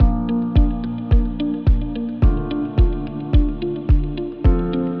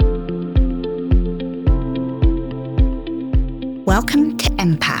Welcome to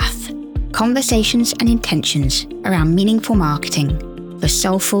Empath, conversations and intentions around meaningful marketing for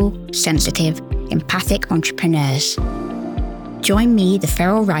soulful, sensitive, empathic entrepreneurs. Join me, the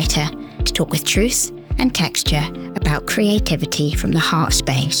feral writer, to talk with truth and texture about creativity from the heart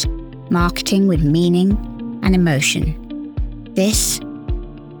space, marketing with meaning and emotion. This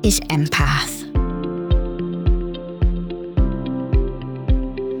is Empath.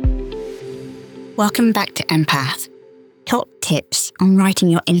 Welcome back to Empath. Top tips on writing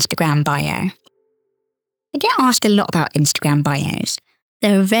your Instagram bio. I get asked a lot about Instagram bios.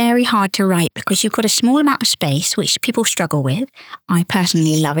 They're very hard to write because you've got a small amount of space, which people struggle with. I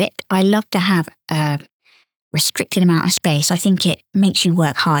personally love it. I love to have a restricted amount of space. I think it makes you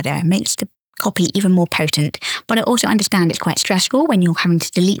work harder, it makes the copy even more potent. But I also understand it's quite stressful when you're having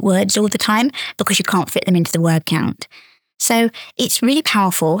to delete words all the time because you can't fit them into the word count. So it's really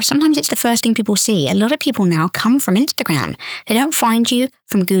powerful. Sometimes it's the first thing people see. A lot of people now come from Instagram. They don't find you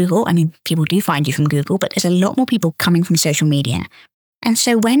from Google. I mean, people do find you from Google, but there's a lot more people coming from social media. And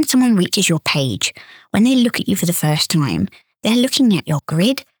so when someone reaches your page, when they look at you for the first time, they're looking at your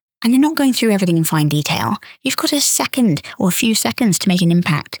grid and they're not going through everything in fine detail. You've got a second or a few seconds to make an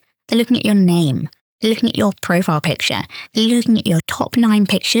impact. They're looking at your name. They're looking at your profile picture. They're looking at your top 9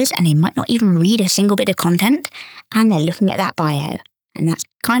 pictures and they might not even read a single bit of content. And they're looking at that bio. And that's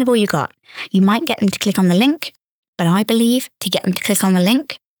kind of all you got. You might get them to click on the link, but I believe to get them to click on the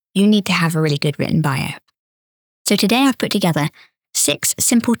link, you need to have a really good written bio. So today I've put together 6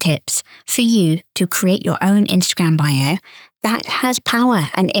 simple tips for you to create your own Instagram bio that has power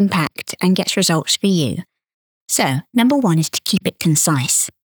and impact and gets results for you. So number 1 is to keep it concise.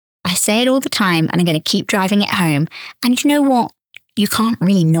 I say it all the time and I'm going to keep driving it home. And you know what? You can't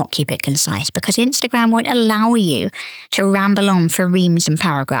really not keep it concise because Instagram won't allow you to ramble on for reams and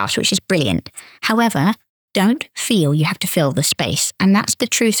paragraphs, which is brilliant. However, don't feel you have to fill the space. And that's the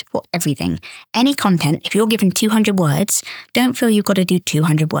truth for everything. Any content, if you're given 200 words, don't feel you've got to do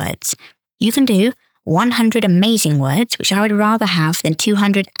 200 words. You can do 100 amazing words, which I would rather have than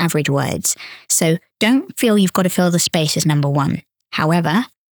 200 average words. So don't feel you've got to fill the space as number 1. However,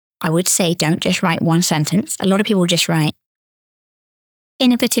 I would say don't just write one sentence. A lot of people just write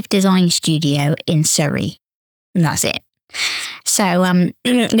innovative design studio in Surrey. And that's it. So,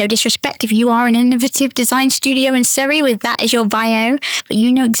 no disrespect if you are an innovative design studio in Surrey with that as your bio, but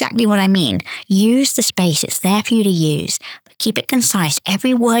you know exactly what I mean. Use the space. It's there for you to use. But keep it concise.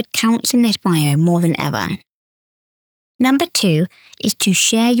 Every word counts in this bio more than ever. Number 2 is to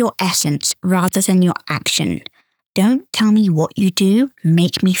share your essence rather than your action. Don't tell me what you do,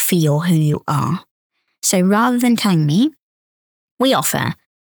 make me feel who you are. So rather than telling me, we offer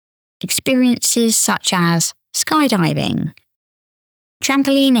experiences such as skydiving,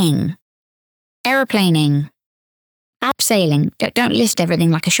 trampolining, aeroplaning, abseiling. Don't list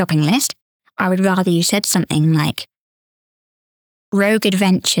everything like a shopping list. I would rather you said something like rogue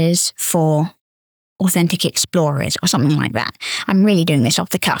adventures for authentic explorers or something like that. I'm really doing this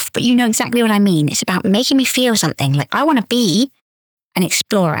off the cuff, but you know exactly what I mean. It's about making me feel something like I want to be an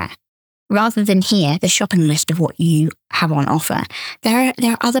explorer rather than hear the shopping list of what you have on offer. There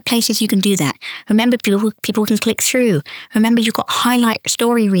are other places you can do that. Remember, people can click through. Remember, you've got highlight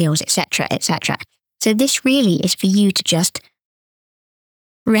story reels, etc., etc. So this really is for you to just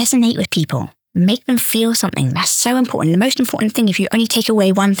resonate with people. Make them feel something. That's so important. The most important thing, if you only take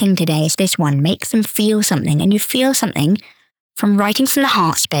away one thing today, is this one. Make them feel something. And you feel something from writing from the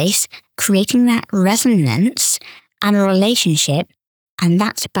heart space, creating that resonance and a relationship. And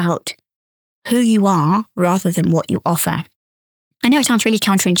that's about who you are rather than what you offer. I know it sounds really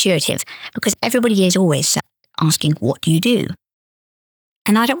counterintuitive because everybody is always asking, what do you do?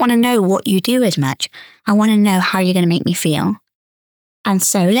 And I don't want to know what you do as much. I want to know how you're going to make me feel. And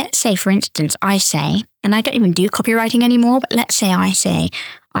so let's say, for instance, I say, and I don't even do copywriting anymore, but let's say I say,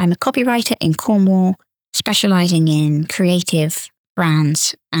 I'm a copywriter in Cornwall, specializing in creative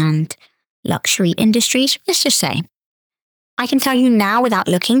brands and luxury industries. Let's just say, I can tell you now without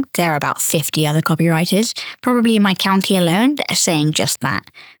looking, there are about 50 other copywriters, probably in my county alone, that are saying just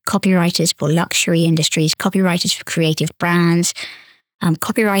that. Copywriters for luxury industries, copywriters for creative brands,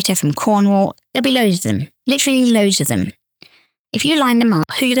 copywriter from Cornwall. There'll be loads of them, literally loads of them. If you line them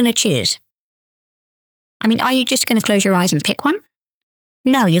up, who are you going to choose? I mean, are you just going to close your eyes and pick one?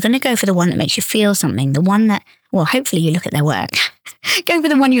 No, you're going to go for the one that makes you feel something, the one that, well, hopefully you look at their work. Go for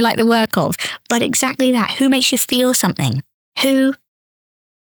the one you like the work of. But exactly that, who makes you feel something? Who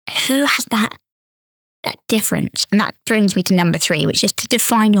has that difference? And that brings me to number 3, which is to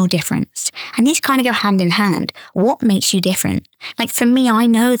define your difference. And these kind of go hand in hand. What makes you different? Like for me, I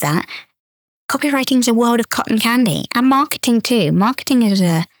know that Copywriting is a world of cotton candy, and marketing too. Marketing is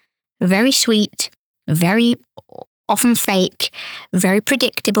a very sweet, very often fake, very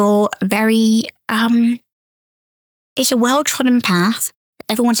predictable, it's a well-trodden path.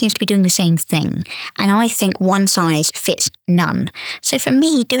 Everyone seems to be doing the same thing. And I think one size fits none. So for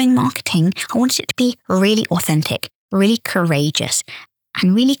me, doing marketing, I wanted it to be really authentic, really courageous,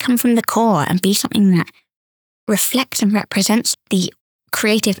 and really come from the core and be something that reflects and represents the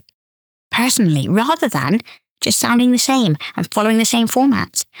creative personally, rather than just sounding the same and following the same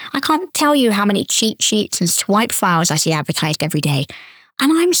formats. I can't tell you how many cheat sheets and swipe files I see advertised every day. And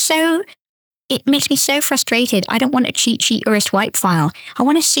it makes me so frustrated. I don't want a cheat sheet or a swipe file. I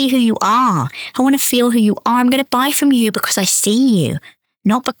want to see who you are. I want to feel who you are. I'm going to buy from you because I see you,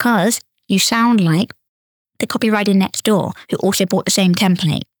 not because you sound like the copywriter next door who also bought the same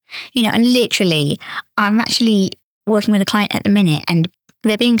template. And literally, I'm actually working with a client at the minute, and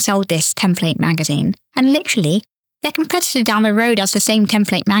they're being sold this template magazine, and literally their competitor down the road has the same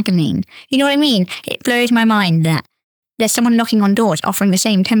template magazine. You know what I mean? It blows my mind that there's someone knocking on doors offering the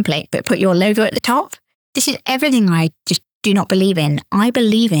same template, but put your logo at the top. This is everything I just do not believe in. I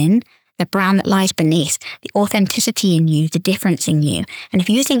believe in the brand that lies beneath, the authenticity in you, the difference in you. And if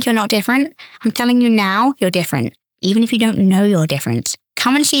you think you're not different, I'm telling you now, you're different. Even if you don't know your difference,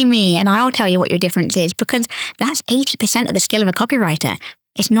 come and see me and I'll tell you what your difference is, because that's 80% of the skill of a copywriter.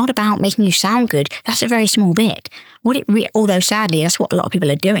 It's not about making you sound good. That's a very small bit. Although sadly, that's what a lot of people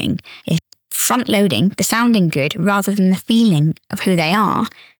are doing, is front-loading the sounding good rather than the feeling of who they are.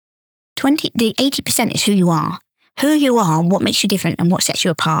 The 80% is who you are. Who you are, what makes you different and what sets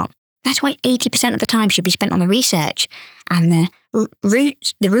you apart. That's why 80% of the time should be spent on the research and the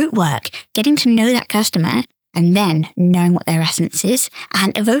root work, getting to know that customer and then knowing what their essence is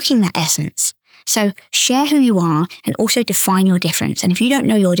and evoking that essence. So share who you are and also define your difference. And if you don't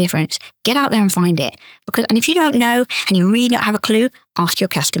know your difference, get out there and find it. And if you don't know and you really don't have a clue, ask your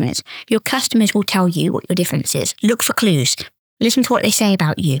customers. Your customers will tell you what your difference is. Look for clues. Listen to what they say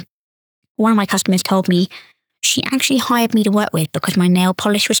about you. One of my customers told me she actually hired me to work with because my nail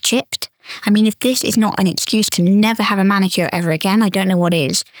polish was chipped. I mean, if this is not an excuse to never have a manicure ever again, I don't know what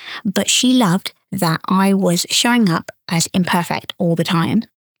is. But she loved that I was showing up as imperfect all the time.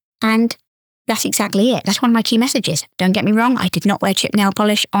 And that's exactly it. That's one of my key messages. Don't get me wrong. I did not wear chip nail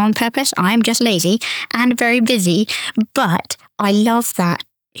polish on purpose. I am just lazy and very busy. But I love that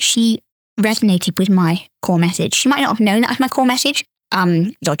she resonated with my core message. She might not have known that as my core message,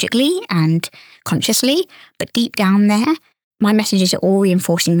 logically and consciously, but deep down there, my messages are all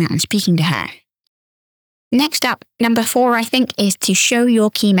reinforcing that and speaking to her. Next up, number 4, I think, is to show your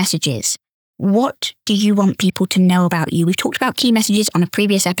key messages. What do you want people to know about you? We've talked about key messages on a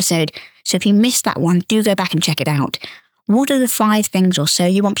previous episode, so if you missed that one, do go back and check it out. What are the 5 things or so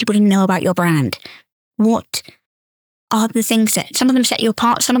you want people to know about your brand? What are the things that some of them set you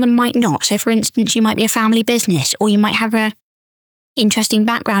apart, some of them might not? So for instance, you might be a family business, or you might have a interesting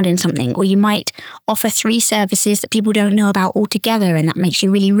background in something, or you might offer 3 services that people don't know about altogether, and that makes you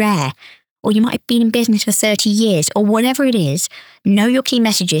really rare. Or you might have been in business for 30 years, or whatever it is. Know your key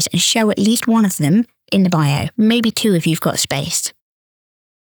messages and show at least one of them in the bio, maybe 2 if you've got space.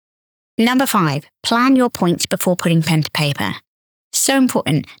 Number 5, plan your points before putting pen to paper. So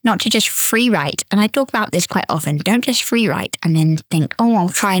important not to just free write. And I talk about this quite often. Don't just free write and then think, oh, I'll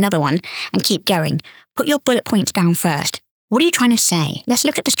try another one and keep going. Put your bullet points down first. What are you trying to say? Let's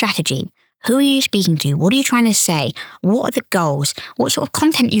look at the strategy. Who are you speaking to? What are you trying to say? What are the goals? What sort of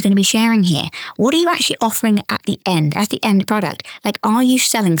content are you going to be sharing here? What are you actually offering at the end, as the end product? Like, are you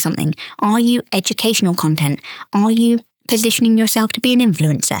selling something? Are you educational content? Are you positioning yourself to be an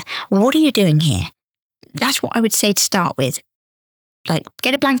influencer? What are you doing here? That's what I would say to start with. Like,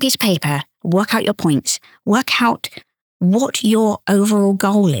 get a blank piece of paper, work out your points, work out what your overall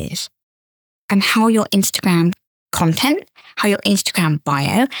goal is and how your Instagram content, how your Instagram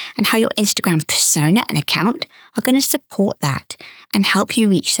bio, and how your Instagram persona and account are going to support that and help you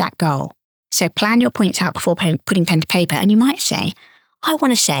reach that goal. So plan your points out before putting pen to paper. And you might say, I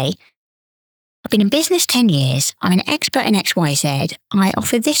want to say, I've been in business 10 years. I'm an expert in XYZ. I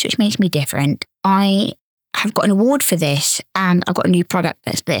offer this, which makes me different. I have got an award for this, and I've got a new product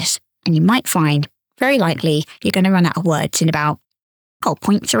that's this. And you might find, very likely, you're going to run out of words in about,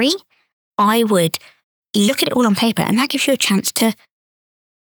 point 3. I would look at it all on paper, and that gives you a chance to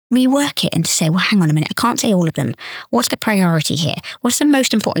rework it and to say, well, hang on a minute, I can't say all of them. What's the priority here? What's the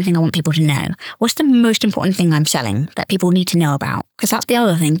most important thing I want people to know? What's the most important thing I'm selling that people need to know about? Because that's the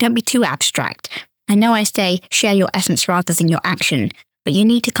other thing. Don't be too abstract. I know I say share your essence rather than your action, but you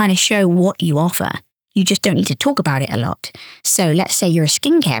need to kind of show what you offer. You just don't need to talk about it a lot. So let's say you're a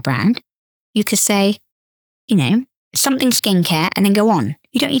skincare brand. You could say, something skincare and then go on.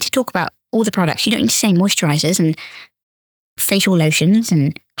 You don't need to talk about all the products. You don't need to say moisturizers and facial lotions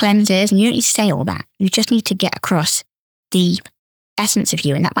and cleansers, and you don't need to say all that. You just need to get across the essence of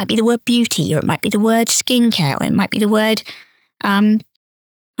you. And that might be the word beauty, or it might be the word skincare, or it might be the word, I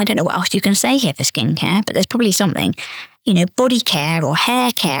don't know what else you can say here for skincare, but there's probably something, body care or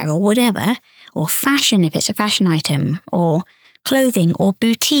hair care or whatever, or fashion if it's a fashion item, or clothing or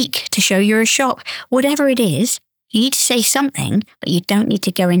boutique to show you're a shop. Whatever it is, you need to say something, but you don't need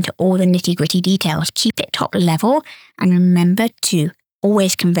to go into all the nitty-gritty details. Keep it top level, and remember to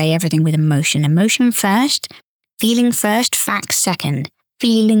always convey everything with emotion. Emotion first, feeling first, facts second.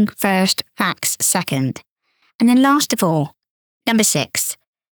 Feeling first, facts second. And then last of all, number 6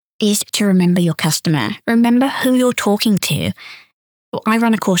 is to remember your customer. Remember who you're talking to. I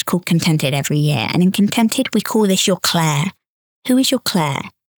run a course called Contented every year, and in Contented, we call this your Claire. Who is your Claire?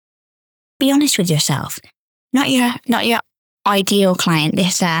 Be honest with yourself. Not your ideal client,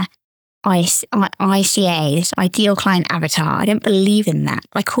 this ICA, this ideal client avatar. I don't believe in that.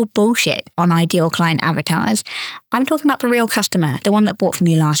 I call bullshit on ideal client avatars. I'm talking about the real customer, the one that bought from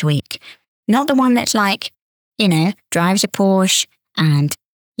you last week. Not the one that's like, drives a Porsche and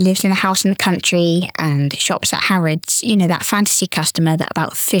lives in a house in the country and shops at Harrods. That fantasy customer that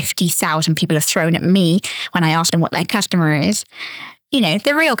about 50,000 people have thrown at me when I ask them what their customer is.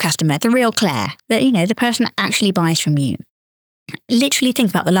 The real customer, the real Claire, the person that actually buys from you. Literally think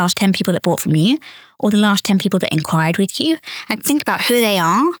about the last 10 people that bought from you, or the last 10 people that inquired with you, and think about who they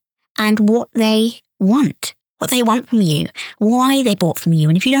are and what they want from you, why they bought from you.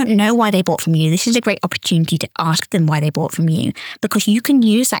 And if you don't know why they bought from you, this is a great opportunity to ask them why they bought from you, because you can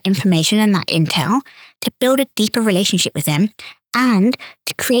use that information and that intel to build a deeper relationship with them and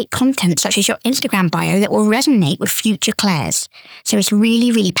to create content such as your Instagram bio that will resonate with future Claires. So it's really,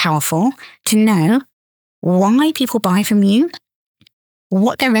 really powerful to know why people buy from you,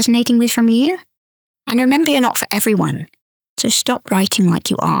 what they're resonating with from you. And remember, you're not for everyone. So stop writing like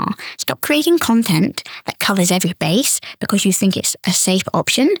you are. Stop creating content that covers every base because you think it's a safe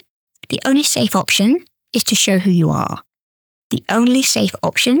option. The only safe option is to show who you are. The only safe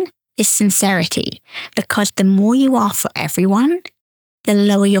option is sincerity, because the more you are for everyone, the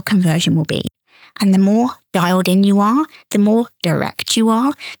lower your conversion will be. And the more dialed in you are, the more direct you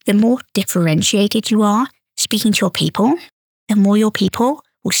are, the more differentiated you are speaking to your people, the more your people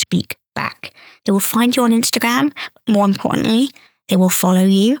will speak back. They will find you on Instagram, but more importantly, they will follow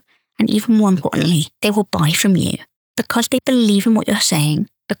you, and even more importantly, they will buy from you because they believe in what you're saying,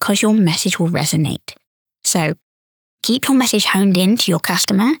 because your message will resonate. So keep your message honed in to your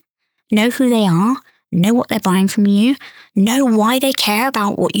customer. Know who they are, know what they're buying from you, know why they care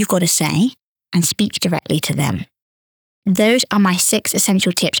about what you've got to say, and speak directly to them. Those are my 6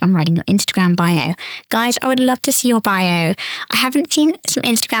 essential tips on writing your Instagram bio. Guys, I would love to see your bio. I haven't seen some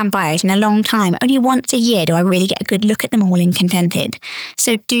Instagram bios in a long time. Only once a year do I really get a good look at them all in Contented.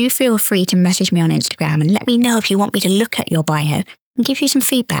 So do feel free to message me on Instagram and let me know if you want me to look at your bio and give you some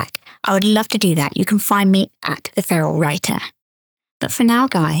feedback. I would love to do that. You can find me at The Feral Writer. But for now,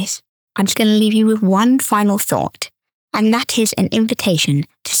 guys, I'm just going to leave you with one final thought, and that is an invitation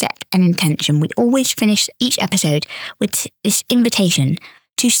to set an intention. We always finish each episode with this invitation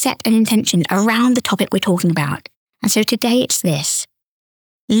to set an intention around the topic we're talking about. And so today it's this.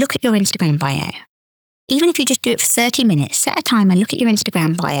 Look at your Instagram bio. Even if you just do it for 30 minutes, set a timer, look at your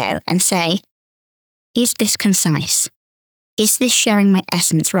Instagram bio and say, is this concise? Is this sharing my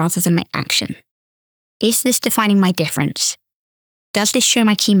essence rather than my action? Is this defining my difference? Does this show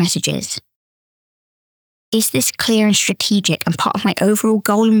my key messages? Is this clear and strategic and part of my overall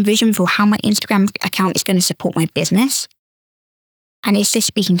goal and vision for how my Instagram account is going to support my business? And is this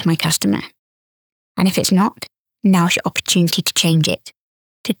speaking to my customer? And if it's not, now's your opportunity to change it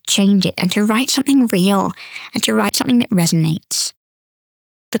and to write something real and to write something that resonates.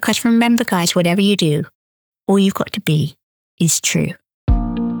 Because remember, guys, whatever you do, all you've got to be is true.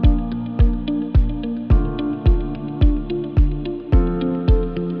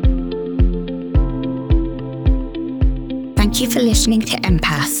 Thank you for listening to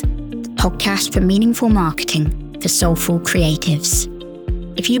Empath, the podcast for meaningful marketing for soulful creatives.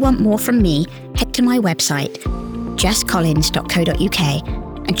 If you want more from me, head to my website, jesscollins.co.uk,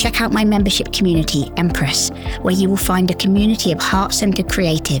 and check out my membership community, Empress, where you will find a community of heart-centered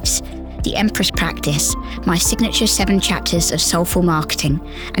creatives, the Empress Practice, my signature 7 chapters of soulful marketing,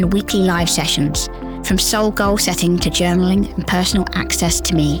 and weekly live sessions, from soul goal setting to journaling and personal access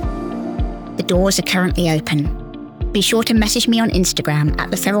to me. The doors are currently open. Be sure to message me on Instagram at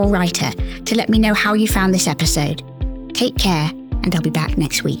The Feral Writer to let me know how you found this episode. Take care, and I'll be back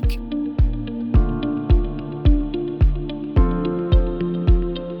next week.